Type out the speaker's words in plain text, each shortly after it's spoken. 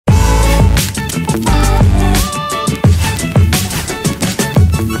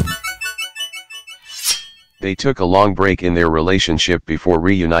They took a long break in their relationship before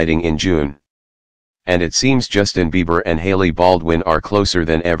reuniting in June. And it seems Justin Bieber and Hailey Baldwin are closer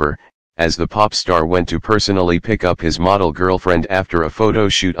than ever, as the pop star went to personally pick up his model girlfriend after a photo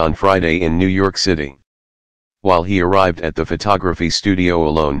shoot on Friday in New York City. While he arrived at the photography studio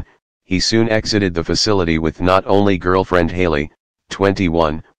alone, he soon exited the facility with not only girlfriend Hailey,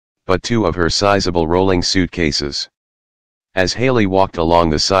 21, but 2 of her sizable rolling suitcases. As Hailey walked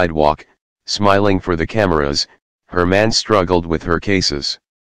along the sidewalk, smiling for the cameras, her man struggled with her cases.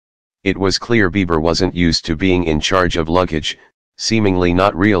 It was clear Bieber wasn't used to being in charge of luggage, seemingly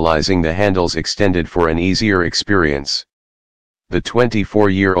not realizing the handles extended for an easier experience. The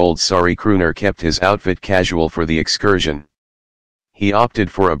 24-year-old sorry crooner kept his outfit casual for the excursion. He opted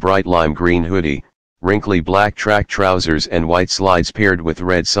for a bright lime green hoodie, wrinkly black track trousers and white slides paired with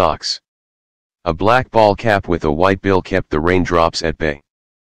red socks. A black ball cap with a white bill kept the raindrops at bay.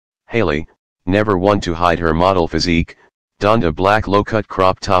 Hailey, never one to hide her model physique, donned a black low-cut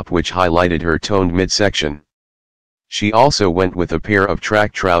crop top which highlighted her toned midsection. She also went with a pair of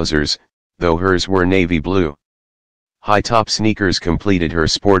track trousers, though hers were navy blue. High-top sneakers completed her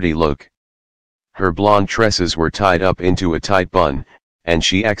sporty look. Her blonde tresses were tied up into a tight bun, and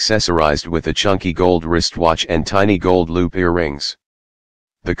she accessorized with a chunky gold wristwatch and tiny gold loop earrings.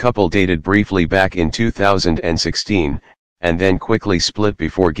 The couple dated briefly back in 2016, and then quickly split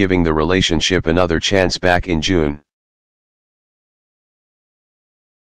before giving the relationship another chance back in June.